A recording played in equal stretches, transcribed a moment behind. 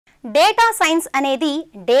Data science అనేది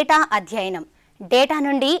data అధ్యయనం. Data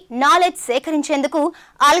నుండి నాలెడ్జ్ సేకరించేందుకు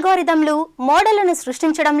అల్గోరిథంలు, మోడళ్లను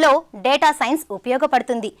సృష్టించడంలో డేటా సైన్స్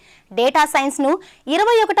ఉపయోగపడుతుంది. డేటా సైన్స్ను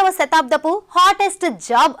 21వ శతాబ్దపు హాటెస్ట్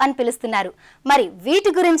జాబ్ అని పిలుస్తున్నారు. మరి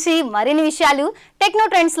వీటి గురించి మరిన్ని విషయాలు టెక్నో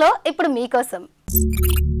ట్రెండ్స్లో ఇప్పుడు మీకోసం.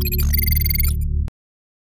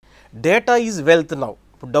 Data is wealth now.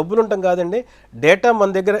 ఇప్పుడు డబ్బులు ఉంటాం కాదండి, డేటా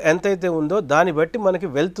మన దగ్గర ఎంతైతే ఉందో దాన్ని బట్టి మనకి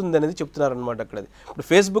వెల్త్ ఉంది అనేది చెప్తున్నారు అనమాట. అక్కడ ఇప్పుడు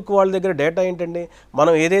ఫేస్బుక్ వాళ్ళ దగ్గర డేటా ఏంటండి,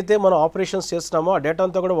 మనం ఏదైతే మనం ఆపరేషన్స్ చేస్తున్నామో ఆ డేటా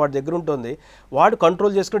అంతా కూడా వాడి దగ్గర ఉంటుంది. వాడు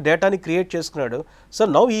కంట్రోల్ చేసుకుని డేటాని క్రియేట్ చేసుకున్నాడు.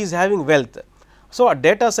 So now is having wealth. So ఆ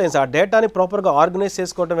డేటా సైన్స్, ఆ డేటాని ప్రాపర్గా ఆర్గనైజ్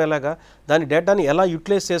చేసుకోవడం ఎలాగా, దాని డేటాని ఎలా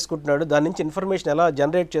యూటిలైజ్ చేసుకుంటున్నాడు, దాని నుంచి ఇన్ఫర్మేషన్ ఎలా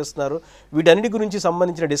జనరేట్ చేస్తున్నారు, వీటన్నిటి గురించి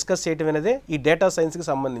సంబంధించిన డిస్కస్ చేయడం అనేది ఈ డేటా సైన్స్కి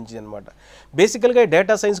సంబంధించింది అనమాట. బేసికల్గా ఈ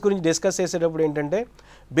డేటా సైన్స్ గురించి డిస్కస్ చేసేటప్పుడు ఏంటంటే,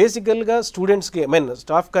 బేసికల్గా స్టూడెంట్స్కి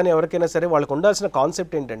స్టాఫ్ కానీ ఎవరికైనా సరే వాళ్ళకి ఉండాల్సిన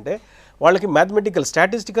కాన్సెప్ట్ ఏంటంటే, వాళ్ళకి మ్యాథమెటికల్,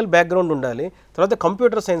 స్టాటిస్టికల్ బ్యాక్గ్రౌండ్ ఉండాలి. తర్వాత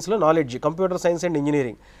కంప్యూటర్ సైన్స్లో knowledge, computer science and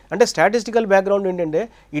engineering. అంటే స్టాటిస్టికల్ బ్యాక్గ్రౌండ్ ఏంటంటే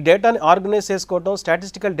ఈ డేటాని ఆర్గనైజ్ చేసుకోవడం,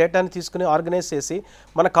 స్టాటిస్టికల్ డేటాని తీసుకుని ఆర్గనైజ్ చేసి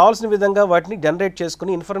మనకు కావాల్సిన విధంగా వాటిని జనరేట్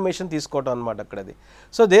చేసుకుని ఇన్ఫర్మేషన్ తీసుకోవడం అనమాట అక్కడది.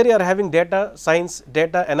 So there are having data science,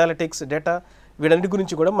 data analytics, data, వీటన్నిటి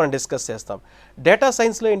గురించి కూడా మనం డిస్కస్ చేస్తాం. డేటా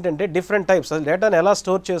సైన్స్లో ఏంటంటే డిఫరెంట్ టైప్స్, అసలు డేటాని ఎలా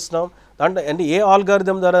స్టోర్ చేస్తున్నాం, దాంట్లో అంటే ఏ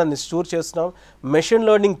ఆల్గారిథం ద్వారా దాన్ని స్టోర్ చేస్తున్నాం, మెషిన్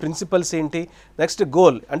లెర్నింగ్ ప్రిన్సిపల్స్ ఏంటి, నెక్స్ట్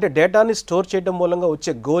గోల్ అంటే డేటాని స్టోర్ చేయడం మూలంగా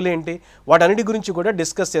వచ్చే గోల్ ఏంటి, వాటన్నిటి గురించి కూడా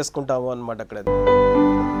డిస్కస్ చేసుకుంటాము అనమాట అక్కడ.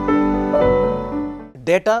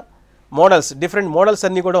 డేటా మోడల్స్, డిఫరెంట్ మోడల్స్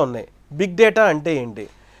అన్నీ కూడా ఉన్నాయి. బిగ్ డేటా అంటే ఏంటి?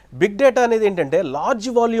 బిగ్ డేటా అనేది ఏంటంటే లార్జ్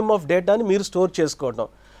వాల్యూమ్ ఆఫ్ డేటాని మీరు స్టోర్ చేసుకోవడం.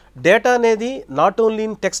 డేటా అనేది not only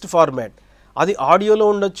in text format, అది ఆడియోలో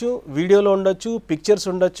ఉండొచ్చు, వీడియోలో ఉండొచ్చు, పిక్చర్స్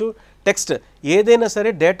ఉండొచ్చు, టెక్స్ట్, ఏదైనా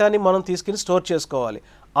సరే డేటాని మనం తీసుకుని స్టోర్ చేసుకోవాలి.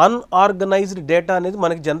 అన్ఆర్గనైజ్డ్ డేటా అనేది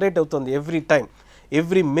మనకి జనరేట్ అవుతుంది ఎవ్రీ టైం,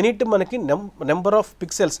 ఎవ్రీ మినిట్ మనకి నెంబర్ ఆఫ్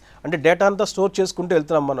పిక్సెల్స్ అంటే డేటా అంతా స్టోర్ చేసుకుంటూ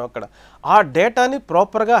వెళ్తున్నాం మనం అక్కడ. ఆ డేటాని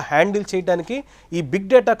ప్రాపర్గా హ్యాండిల్ చేయడానికి ఈ బిగ్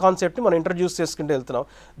డేటా కాన్సెప్ట్ని మనం ఇంట్రడ్యూస్ చేసుకుంటూ వెళ్తున్నాం.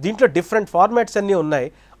 దీంట్లో డిఫరెంట్ ఫార్మాట్స్ అన్నీ ఉన్నాయి.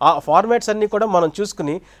 ఆ ఫార్మాట్స్ అన్నీ కూడా మనం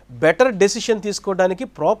చూసుకుని బెటర్ డెసిషన్ తీసుకోవడానికి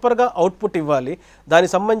ప్రాపర్గా అవుట్పుట్ ఇవ్వాలి,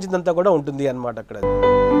 దానికి సంబంధించినంతా కూడా ఉంటుంది అన్నమాట అక్కడ.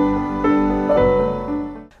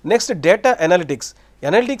 Next data analytics.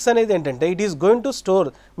 అనాలిటిక్స్ అనేది ఏంటంటే it is going to store,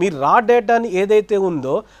 మీ రా డేటాని ఏదైతే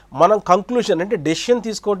ఉందో మనం కంక్లూషన్ అంటే డెసిషన్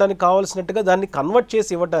తీసుకోవడానికి కావాల్సినట్టుగా దాన్ని కన్వర్ట్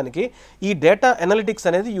చేసి ఇవ్వడానికి ఈ డేటా అనాలిటిక్స్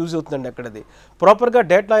అనేది యూజ్ అవుతుందండి అక్కడది. ప్రాపర్గా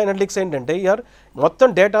డేటా అనాలిటిక్స్ ఏంటంటే మొత్తం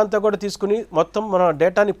డేటా అంతా కూడా తీసుకుని మొత్తం మన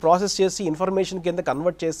డేటాని ప్రాసెస్ చేసి ఇన్ఫర్మేషన్ కింద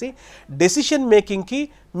కన్వర్ట్ చేసి డెసిషన్ మేకింగ్కి,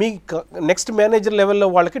 మీ నెక్స్ట్ మేనేజర్ లెవెల్లో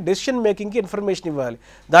వాళ్ళకి డెసిషన్ మేకింగ్కి ఇన్ఫర్మేషన్ ఇవ్వాలి.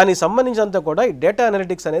 దానికి సంబంధించినంత కూడా ఈ డేటా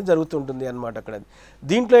అనాలిటిక్స్ అనేది జరుగుతుంటుంది అనమాట అక్కడ.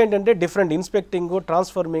 దీంట్లో ఏంటంటే different inspecting,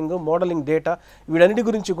 transforming, modelling data, వీటన్నిటి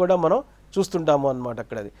గురించి కూడా మనం చూస్తుంటాము అనమాట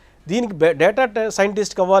అక్కడ. దీనికి డేటా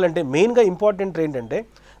సైంటిస్ట్ అవ్వాలంటే మెయిన్గా ఇంపార్టెంట్ ఏంటంటే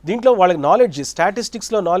దీంట్లో వాళ్ళకి నాలెడ్జ్,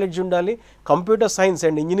 స్టాటిస్టిక్స్లో నాలెడ్జ్ ఉండాలి, కంప్యూటర్ సైన్స్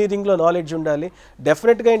అండ్ ఇంజనీరింగ్లో నాలెడ్జ్ ఉండాలి.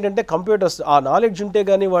 డెఫినెట్గా ఏంటంటే కంప్యూటర్స్ ఆ నాలెడ్జ్ ఉంటే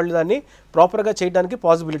కానీ వాళ్ళు దాన్ని ప్రాపర్గా చేయడానికి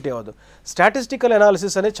పాసిబిలిటీ అవ్వదు. స్టాటిస్టికల్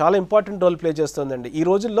అనాలిసిస్ అనేది చాలా ఇంపార్టెంట్ రోల్ ప్లే చేస్తుందండి ఈ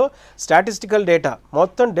రోజుల్లో. స్టాటిస్టికల్ డేటా,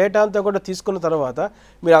 మొత్తం డేటా అంతా కూడా తీసుకున్న తర్వాత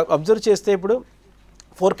మీరు అబ్జర్వ్ చేస్తే ఇప్పుడు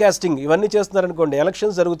ఫోర్కాస్టింగ్ ఇవన్నీ చేస్తున్నారనుకోండి,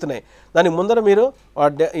 ఎలక్షన్స్ జరుగుతున్నాయి, దానికి ముందర మీరు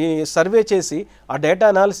ఈ సర్వే చేసి ఆ డేటా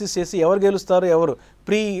అనాలిసిస్ చేసి ఎవరు గెలుస్తారు, ఎవరు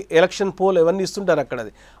ప్రీ ఎలక్షన్ పోల్ ఇవన్నీ ఇస్తుంటారు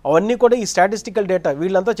అక్కడది. అవన్నీ కూడా ఈ స్టాటిస్టికల్ డేటా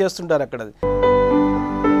వీళ్ళంతా చేస్తుంటారు అక్కడది.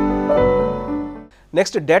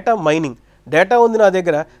 Next data mining. డేటా ఉంది నా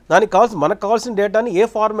దగ్గర, మనకు కావాల్సిన డేటాని ఏ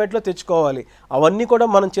ఫార్మాట్లో తెచ్చుకోవాలి, అవన్నీ కూడా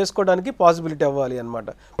మనం చేసుకోవడానికి పాసిబిలిటీ అవ్వాలి అన్నమాట.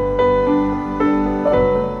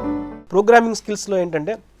 ప్రోగ్రామింగ్ స్కిల్స్లో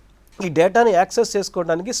ఏంటంటే ఈ డేటాని యాక్సెస్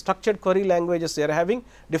చేసుకోవడానికి structured query languages are having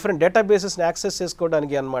different డేటాబేసెస్ని access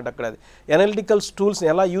చేసుకోవడానికి అనమాట అక్కడ. అది అనలిటికల్ టూల్స్ని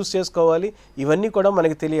ఎలా యూజ్ చేసుకోవాలి ఇవన్నీ కూడా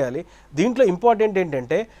మనకి తెలియాలి. దీంట్లో ఇంపార్టెంట్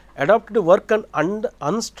ఏంటంటే adapted work and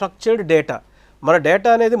unstructured data. మన డేటా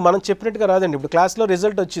అనేది మనం చెప్పినట్టుగా రాదండి. ఇప్పుడు క్లాస్లో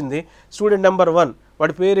రిజల్ట్ వచ్చింది, స్టూడెంట్ నెంబర్ 1,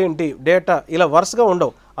 వాడి పేరేంటి, డేటా, ఇలా వరుసగా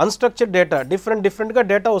ఉండవు. అన్స్ట్రక్చర్డ్ డేటా, డిఫరెంట్గా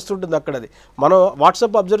డేటా వస్తుంటుంది అక్కడది. మనం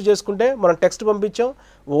వాట్సాప్ అబ్జర్వ్ చేసుకుంటే మనం టెక్స్ట్ పంపించాం,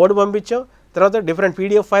 వర్డ్ పంపించాం, తర్వాత డిఫరెంట్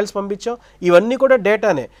పీడిఎఫ్ ఫైల్స్ పంపించాం, ఇవన్నీ కూడా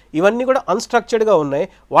డేటానే. ఇవన్నీ కూడా అన్స్ట్రక్చర్డ్గా ఉన్నాయి.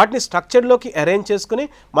 వాటిని స్ట్రక్చర్లోకి అరేంజ్ చేసుకుని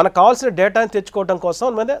మనకు కావాల్సిన డేటాని తెచ్చుకోవడం కోసం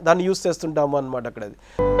మనం దాన్ని యూజ్ చేస్తుంటాము అనమాట అక్కడది.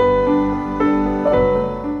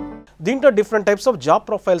 దీంట్లో different types of job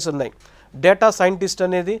profiles ఉన్నాయి. డేటా సైంటిస్ట్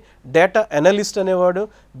అనేది, డేటా అనలిస్ట్ అనేవాడు,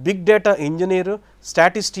 బిగ్ డేటా ఇంజనీరు,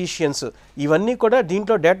 స్టాటిస్టీషియన్స్, ఇవన్నీ కూడా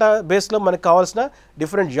దీంట్లో డేటా బేస్లో మనకు కావాల్సిన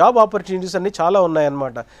డిఫరెంట్ జాబ్ ఆపర్చునిటీస్ అన్నీ చాలా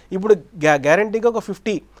ఉన్నాయన్నమాట. ఇప్పుడు గ్యారంటీగా ఒక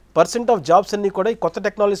 50% ఆఫ్ జాబ్స్ అన్నీ కూడా ఈ కొత్త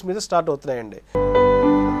టెక్నాలజీస్ మీద స్టార్ట్ అవుతున్నాయండి.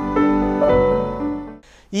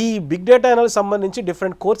 ఈ బిగ్ డేటా అనాలిసిస్ సంబంధించి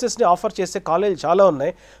డిఫరెంట్ కోర్సెస్ని ఆఫర్ చేసే కాలేజీలు చాలా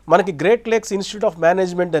ఉన్నాయి. మనకి great lakes institute of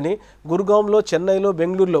management అని గురుగాంలో, చెన్నైలో,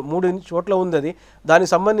 బెంగళూరులో 3 చోట్ల ఉంది. అది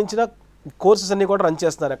దానికి సంబంధించిన కోర్సెస్ అన్నీ కూడా రన్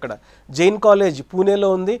చేస్తున్నారు. అక్కడ జైన్ కాలేజ్ పూణేలో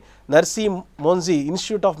ఉంది, నర్సీ మోన్జీ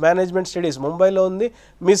ఇన్స్టిట్యూట్ ఆఫ్ మేనేజ్మెంట్ స్టడీస్ ముంబైలో ఉంది,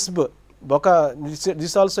 మిస్బ్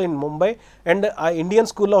this also in Mumbai, and Indian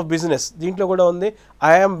school of business దీంట్లో కూడా ఉంది,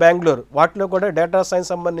 ఐఎమ్ బెంగళూరు వాటిలో కూడా డేటా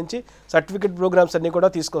సైన్స్ సంబంధించి సర్టిఫికేట్ ప్రోగ్రామ్స్ అన్నీ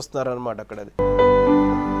కూడా తీసుకొస్తున్నారు అనమాట అక్కడ. అది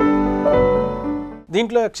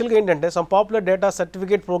దీంట్లో యాక్చువల్గా ఏంటంటే some popular data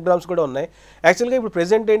certificate programmes కూడా ఉన్నాయి. యాక్చువల్గా ఇప్పుడు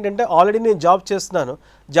ప్రెజెంట్ ఏంటంటే ఆల్రెడీ నేను జాబ్ చేస్తున్నాను,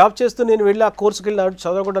 జాబ్ చేస్తూ నేను వెళ్ళి ఆ కోర్సుకి వెళ్ళి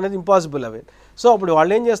చదవడం అనేది ఇంపాసిబుల్ అవి. సో అప్పుడు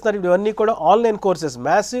వాళ్ళు ఏం చేస్తున్నారు, ఇవన్నీ కూడా online courses,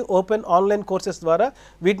 massive open online courses ద్వారా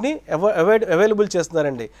వీటిని అవైలబుల్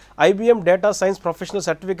చేస్తున్నారండి. IBM data science professional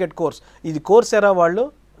certificate course, ఇది కోర్స్ ఎరా వాళ్ళు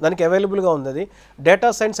దానికి అవైలబుల్గా ఉంది. అది data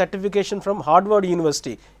science certification from Harvard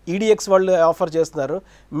university edX వాళ్ళు ఆఫర్ చేస్తున్నారు.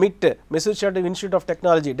 మిట్ మెసూచేటివ్ institute of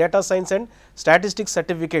technology data science and statistics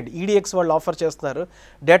certificate edX వాళ్ళు ఆఫర్ చేస్తున్నారు.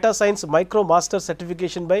 Data science micro master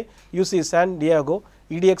certification by UC San Diego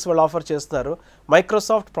edX వాళ్ళు ఆఫర్ చేస్తున్నారు.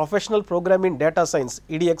 Microsoft professional programme in data science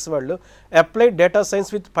edX వాళ్ళు. Applied data science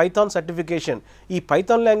with Python certification, ఈ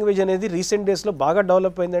Python language అనేది recent డేస్లో బాగా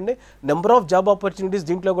develop అయిందండి. నెంబర్ ఆఫ్ జాబ్ ఆపర్చునిటీస్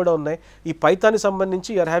దీంట్లో కూడా ఉన్నాయి. ఈ పైథాన్కి సంబంధించి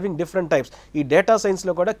యూఆర్ హ్యావింగ్ డిఫరెంట్ టైప్స్. ఈ డేటా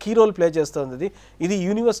సైన్స్లో కూడా కీ రోల్ ప్లే చేస్తుంది. ఇది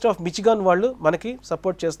యూనివర్సిటీ ఆఫ్ మిచిగాన్ వాళ్ళు మనకి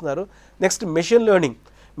సపోర్ట్ చేస్తున్నారు. నెక్స్ట్ మెషిన్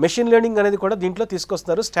లెర్నింగ్ అనేది కూడా దీంట్లో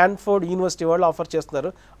తీసుకొస్తున్నారు. స్టాన్ఫోర్డ్ యూనివర్సిటీ వాళ్ళు ఆఫర్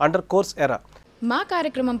చేస్తున్నారు అండర్ కోర్స్ ఎరా. మా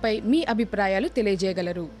కార్యక్రమంపై మీ అభిప్రాయాలు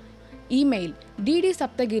తెలియజేయగలరు. Email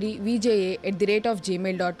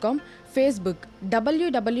ddSaptagiri@gmail.com, Facebook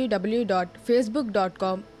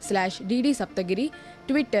www.facebook.com/ddsaptagiri,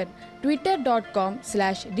 Twitter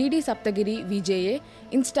twitter.com/ddsaptagirivja,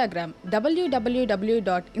 Instagram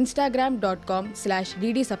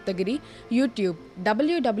www.instagram.com/ddsaptagiri, YouTube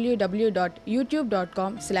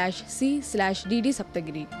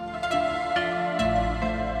www.youtube.com/c/ddsaptagiri.